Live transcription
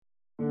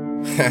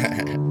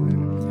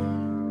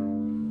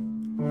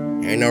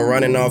Ain't no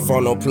running off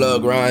on no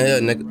plug around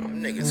here, nigga.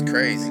 Niggas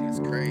crazy.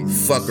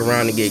 Fuck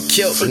around and get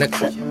killed,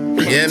 nigga.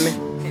 You hear me?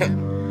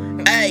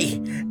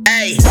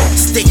 Hey,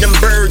 stick them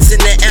birds in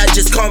the air,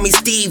 just call me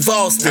Steve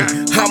Austin.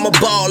 I'm a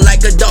ball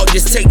like a dog,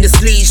 just take the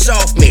sleeves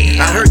off me.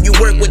 I heard you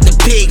work with the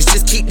pigs,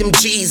 just keep them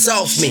G's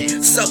off me.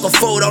 Sucker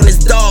fold on his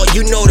dog,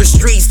 you know the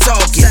streets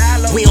talking.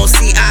 We don't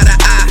see eye to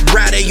eye,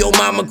 rather your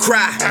mama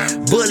cry.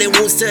 Bullet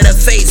wounds to the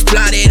face,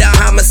 plotted a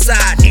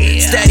homicide.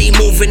 Steady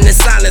moving in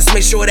silence,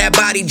 make sure that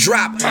body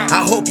drop.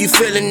 I hope you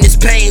feeling this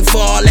pain for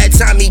all that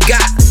time he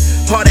got.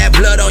 All that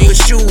blood on your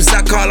shoes,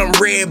 I call them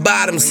red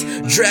bottoms.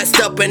 Dressed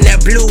up in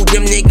that blue,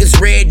 them niggas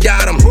red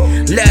dot 'em.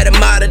 Let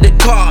them out of the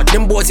car,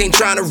 them boys ain't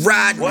tryna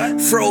ride.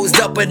 Froze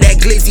up in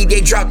that glizzy,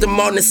 they dropped them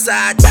on the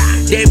side.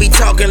 They be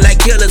talking like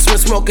killers when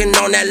smoking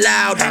on that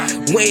loud.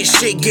 When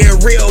shit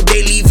get real,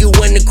 they leave you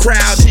in the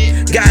crowd.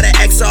 Gotta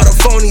X all the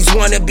phonies,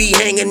 wanna be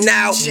hanging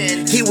out.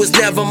 He was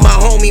never my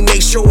homie,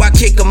 make sure I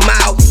kick him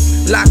out.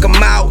 Lock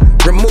him out,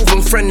 remove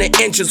him from the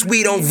entrance.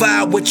 We don't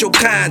vibe with your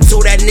kind,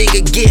 so that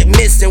nigga get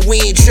missing.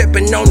 We ain't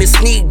tripping on the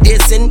sneak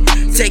dissing.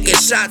 Taking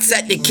shots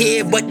at the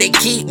kid, but they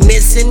keep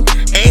missing.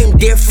 Aim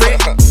different,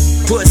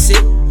 pussy.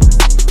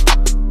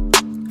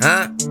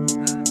 Huh?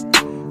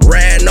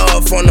 Ran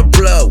off on the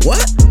plug,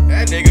 what?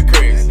 That nigga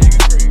crazy.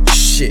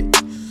 Shit.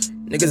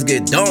 Niggas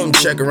get dome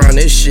check around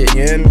this shit,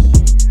 you hear me?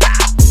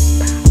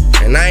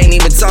 And I ain't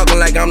even talking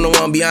like I'm the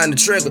one behind the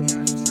trigger.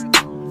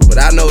 But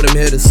I know them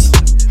hitters.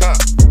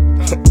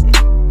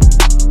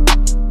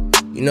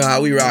 You know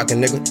how we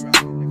rockin', nigga.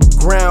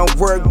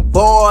 GroundWork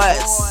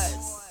boys.